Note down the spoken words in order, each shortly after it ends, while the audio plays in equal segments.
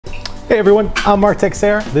Hey everyone, I'm Mark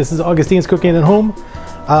Texera. This is Augustine's Cooking at Home.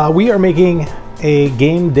 We are making a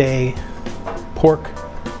game day pork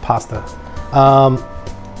pasta.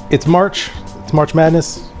 It's March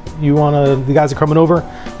Madness. The guys are coming over.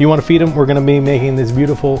 You want to feed them? We're going to be making this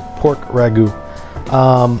beautiful pork ragu.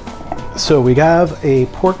 So we have a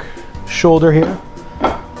pork shoulder here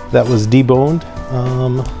that was deboned.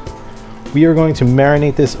 We are going to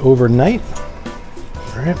marinate this overnight.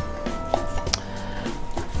 All right.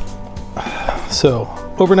 So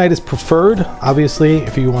overnight is preferred. Obviously,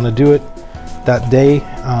 if you want to do it that day,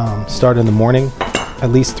 start in the morning, at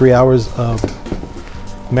least 3 hours of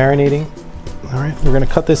marinating. All right, we're going to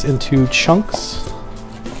cut this into chunks.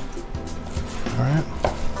 All right.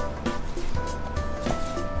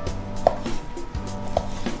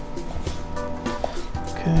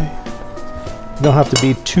 Okay. You don't have to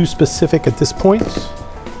be too specific at this point.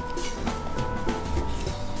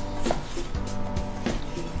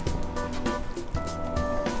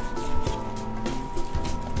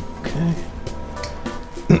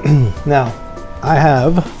 Now, I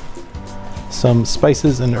have some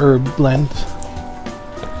spices and herb blend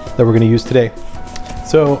that we're going to use today.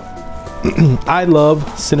 So, I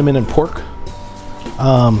love cinnamon and pork.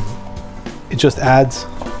 It just adds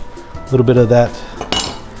a little bit of that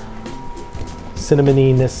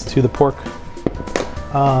cinnamoniness to the pork.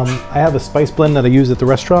 I have a spice blend that I use at the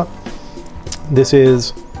restaurant. This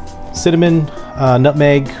is cinnamon,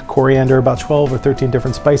 nutmeg, coriander, about 12 or 13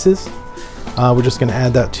 different spices. We're just going to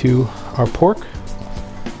add that to our pork.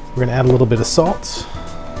 We're going to add a little bit of salt.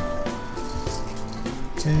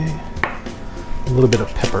 Okay. A little bit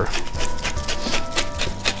of pepper.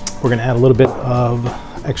 We're going to add a little bit of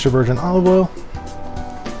extra virgin olive oil.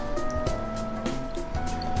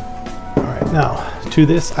 All right, now to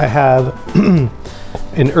this I have an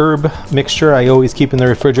herb mixture I always keep in the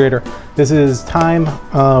refrigerator. This is thyme,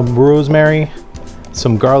 rosemary,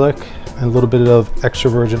 some garlic, and a little bit of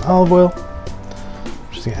extra virgin olive oil.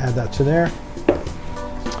 Just gonna add that to there.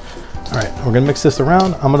 All right, we're gonna mix this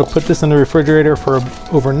around. I'm gonna put this in the refrigerator for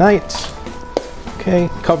overnight. Okay,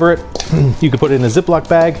 cover it. You can put it in a Ziploc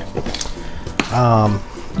bag.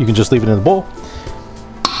 You can just leave it in the bowl.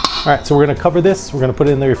 All right, so we're gonna cover this. We're gonna put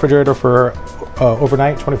it in the refrigerator for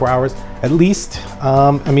overnight, 24 hours at least.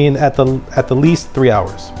 I mean, at the least 3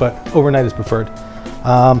 hours, but overnight is preferred.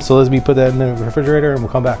 So let's put that in the refrigerator and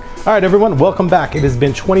we'll come back. All right, everyone, welcome back. It has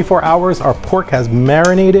been 24 hours. Our pork has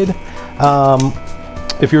marinated.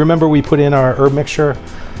 If you remember, we put in our herb mixture,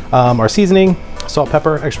 our seasoning, salt,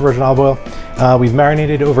 pepper, extra virgin olive oil. We've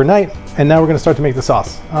marinated overnight, and now we're gonna start to make the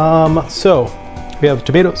sauce. So we have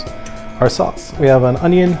tomatoes, our sauce. We have an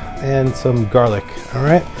onion and some garlic, all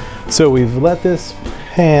right? So we've let this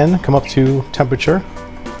pan come up to temperature.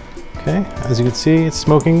 Okay, as you can see, it's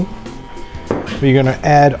smoking. We're gonna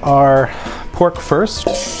add our pork first,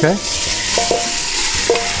 okay?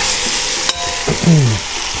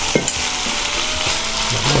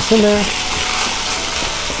 Put this in there.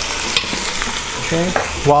 Okay.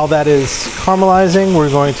 While that is caramelizing, we're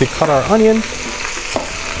going to cut our onion.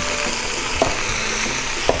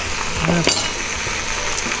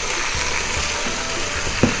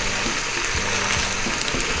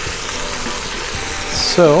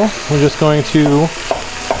 So we're just going to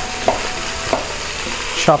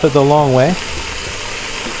chop it the long way.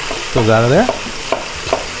 Goes out of there.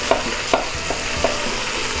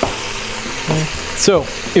 Okay. So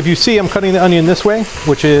if you see I'm cutting the onion this way,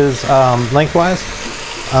 which is lengthwise,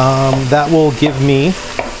 that will give me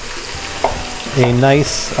a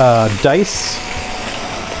nice dice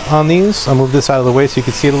on these. I'll move this out of the way so you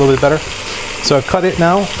can see it a little bit better. So I've cut it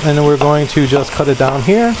now, and then we're going to just cut it down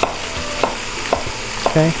here.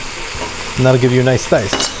 Okay, and that'll give you a nice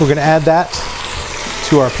dice. We're going to add that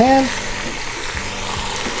to our pan.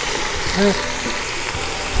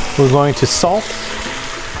 We're going to salt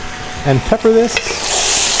and pepper this.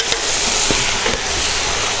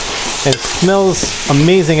 And it smells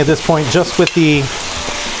amazing at this point, just with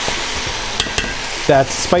that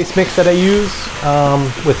spice mix that I use,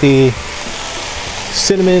 with the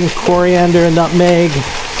cinnamon, coriander, nutmeg,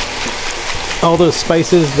 all those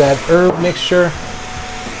spices, that herb mixture.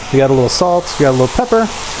 We got a little salt, we got a little pepper.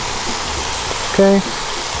 Okay.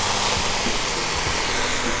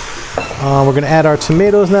 We're gonna add our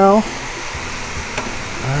tomatoes now. All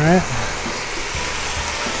right.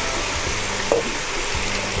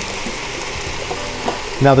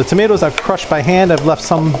 Now the tomatoes I've crushed by hand. I've left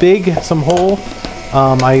some big, some whole.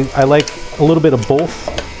 I like a little bit of both.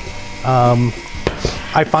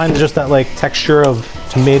 I find just that like texture of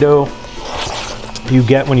tomato you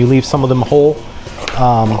get when you leave some of them whole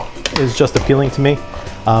is just appealing to me.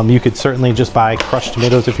 You could certainly just buy crushed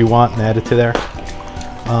tomatoes if you want and add it to there.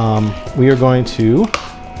 We are going to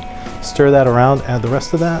stir that around, add the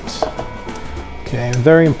rest of that. Okay,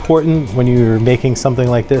 very important when you're making something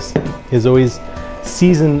like this is always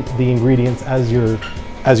season the ingredients as you're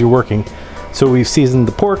working. So we've seasoned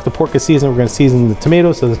the pork is seasoned, we're going to season the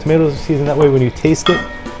tomatoes, so the tomatoes are seasoned. That way when you taste it,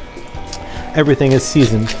 everything is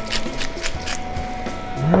seasoned.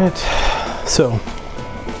 All right, so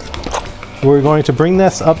we're going to bring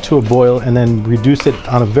this up to a boil and then reduce it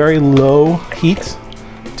on a very low heat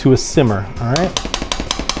to a simmer, all right?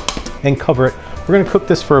 And cover it. We're gonna cook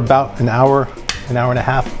this for about an hour and a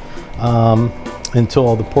half, until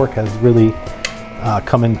all the pork has really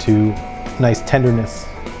come into nice tenderness.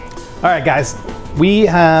 All right, guys, we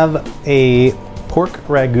have a pork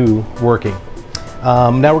ragu working.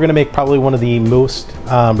 Now we're gonna make probably one of the most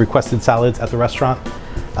requested salads at the restaurant,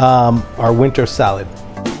 our winter salad.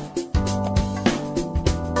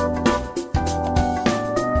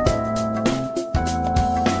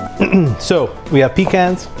 So we have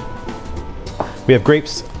pecans, we have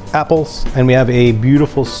grapes, apples, and we have a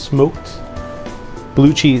beautiful smoked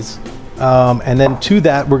blue cheese. And then to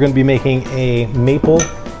that, we're going to be making a maple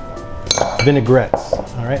vinaigrette.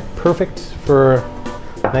 All right, perfect for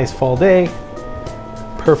a nice fall day.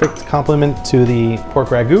 Perfect complement to the pork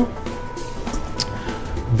ragu.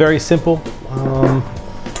 Very simple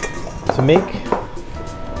to make.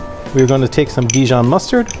 We're going to take some Dijon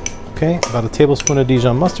mustard. Okay, about a tablespoon of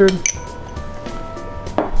Dijon mustard.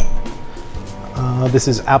 This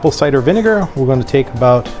is apple cider vinegar. We're going to take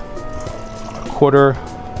about a quarter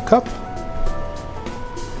cup.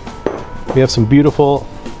 We have some beautiful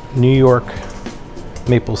New York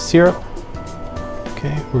maple syrup.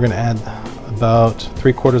 Okay, we're going to add about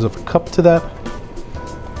 3/4 of a cup to that.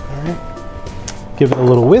 All right, give it a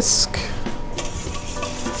little whisk.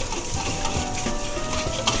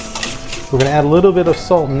 We're going to add a little bit of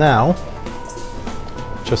salt now,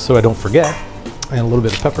 just so I don't forget, and a little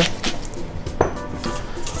bit of pepper.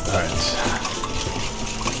 All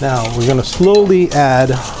right. Now we're going to slowly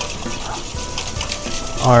add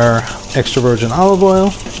our extra virgin olive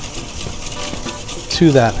oil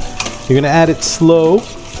to that. You're going to add it slow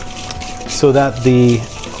so that the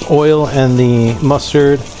oil and the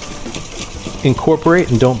mustard incorporate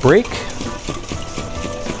and don't break.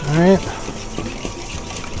 All right.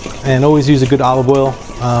 And always use a good olive oil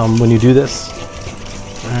when you do this.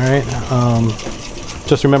 All right.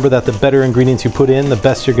 Just remember that the better ingredients you put in, the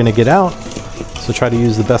best you're going to get out. So try to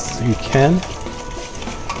use the best that you can.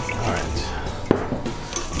 All right.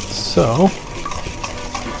 So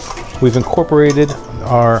we've incorporated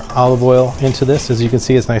our olive oil into this. As you can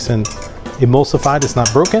see, it's nice and emulsified. It's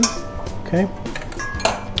not broken. Okay.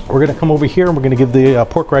 We're going to come over here and we're going to give the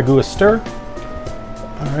pork ragu a stir.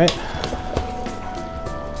 All right.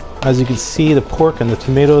 As you can see, the pork and the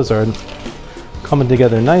tomatoes are coming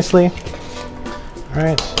together nicely. All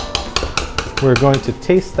right, we're going to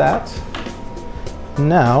taste that.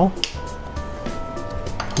 Now,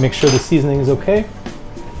 make sure the seasoning is okay.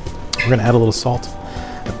 We're gonna add a little salt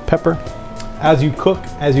and pepper. As you cook,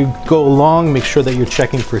 as you go along, make sure that you're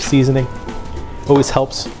checking for seasoning. Always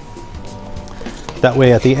helps. That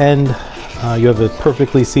way at the end, you have a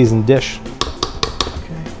perfectly seasoned dish.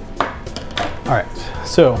 Okay. All right,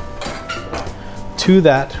 so to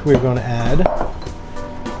that, we're going to add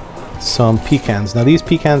some pecans. Now these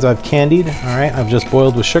pecans I've candied, all right? I've just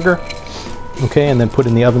boiled with sugar, okay, and then put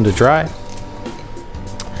in the oven to dry.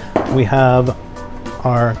 We have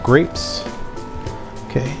our grapes,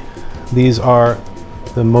 okay. These are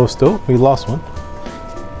the most, oh, we lost one.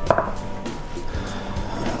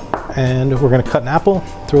 And we're going to cut an apple,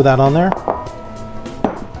 throw that on there.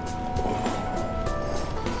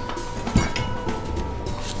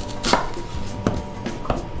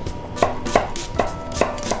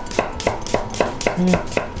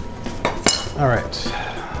 All right,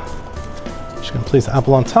 just gonna place the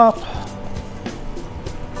apple on top.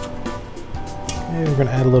 Okay, we're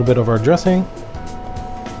gonna add a little bit of our dressing.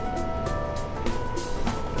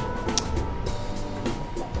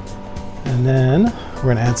 And then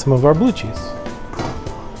we're gonna add some of our blue cheese.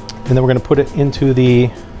 And then we're gonna put it into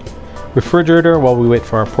the refrigerator while we wait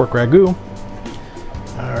for our pork ragu.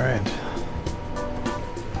 All right,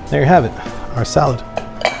 there you have it, our salad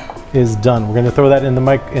is done. We're going to throw that in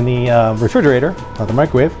the refrigerator, not the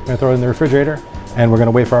microwave. We're going to throw it in the refrigerator, and we're going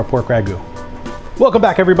to wait for our pork ragu. Welcome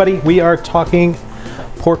back, everybody. We are talking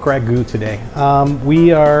pork ragu today.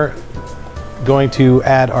 We are going to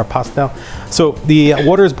add our pasta now. So the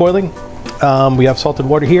water is boiling. We have salted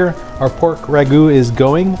water here. Our pork ragu is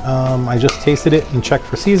going. I just tasted it and checked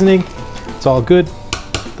for seasoning. It's all good.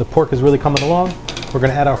 The pork is really coming along. we're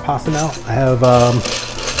gonna add our pasta now. I have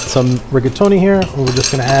some rigatoni here, and we're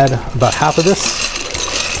just gonna add about half of this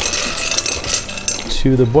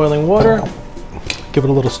to the boiling water. Give it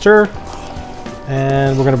a little stir,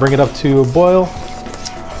 and we're gonna bring it up to a boil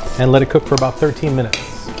and let it cook for about 13 minutes.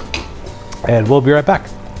 And we'll be right back.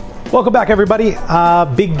 Welcome back, everybody.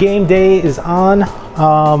 Big game day is on.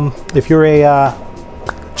 If you're a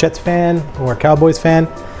Jets fan or a Cowboys fan,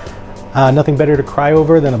 nothing better to cry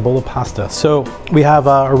over than a bowl of pasta. So we have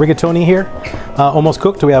our rigatoni here, almost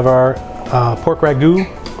cooked. We have our pork ragu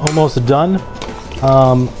almost done.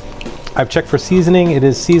 I've checked for seasoning. It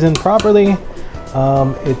is seasoned properly.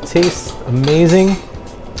 It tastes amazing.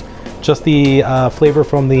 Just the flavor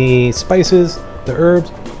from the spices, the herbs.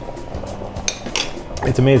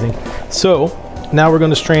 It's amazing. So now we're going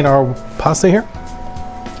to strain our pasta here.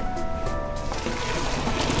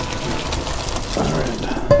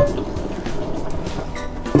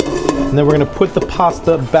 And then we're going to put the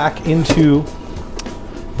pasta back into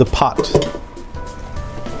the pot.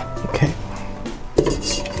 Okay.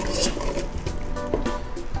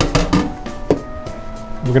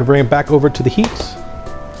 We're going to bring it back over to the heat.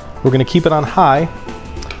 We're going to keep it on high.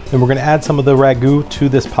 And we're going to add some of the ragu to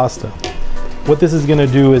this pasta. What this is going to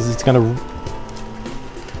do is it's going to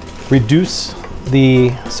reduce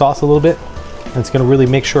the sauce a little bit. And it's going to really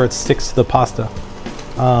make sure it sticks to the pasta.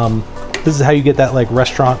 This is how you get that like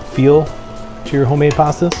restaurant feel to your homemade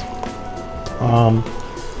pastas.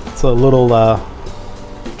 It's a little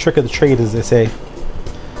trick of the trade, as they say.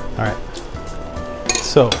 All right.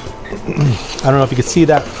 So I don't know if you can see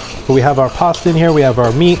that, but we have our pasta in here. We have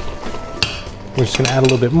our meat. We're just going to add a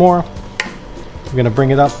little bit more. We're going to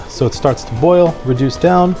bring it up so it starts to boil, reduce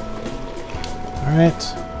down. All right.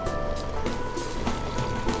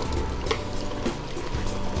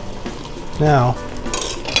 Now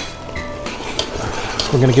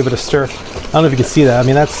we're going to give it a stir. I don't know if you can see that. I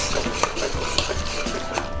mean,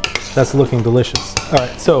 that's looking delicious. All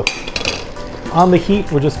right, so on the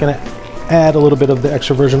heat, we're just going to add a little bit of the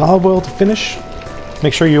extra virgin olive oil to finish.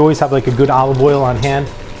 Make sure you always have like a good olive oil on hand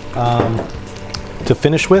to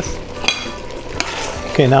finish with.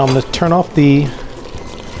 Okay, now I'm going to turn off the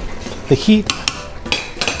heat,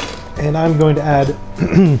 and I'm going to add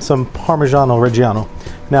some Parmigiano Reggiano.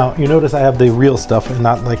 Now, you notice I have the real stuff and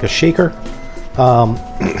not like a shaker.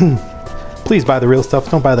 Please buy the real stuff.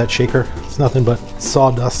 Don't buy that shaker. It's nothing but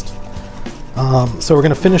sawdust. So we're going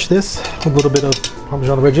to finish this with a little bit of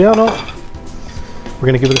Parmigiano Reggiano. We're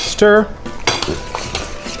going to give it a stir.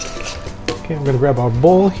 Okay, we're going to grab our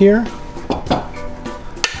bowl here. All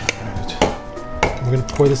right. We're going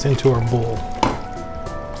to pour this into our bowl.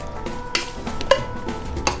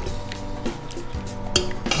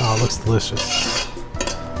 Oh, it looks delicious.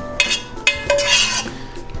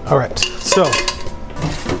 All right, so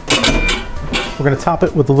we're going to top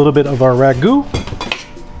it with a little bit of our ragu,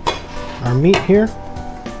 our meat here.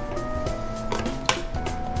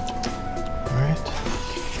 All right,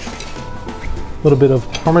 a little bit of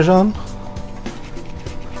Parmesan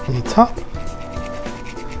on the top.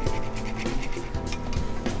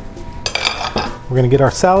 We're going to get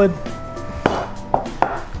our salad,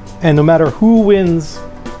 and no matter who wins,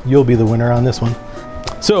 you'll be the winner on this one.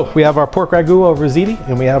 So we have our pork ragu over ziti,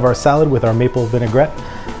 and we have our salad with our maple vinaigrette.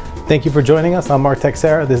 Thank you for joining us. I'm Mark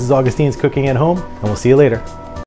Texera. This is Augustine's Cooking at Home, and we'll see you later.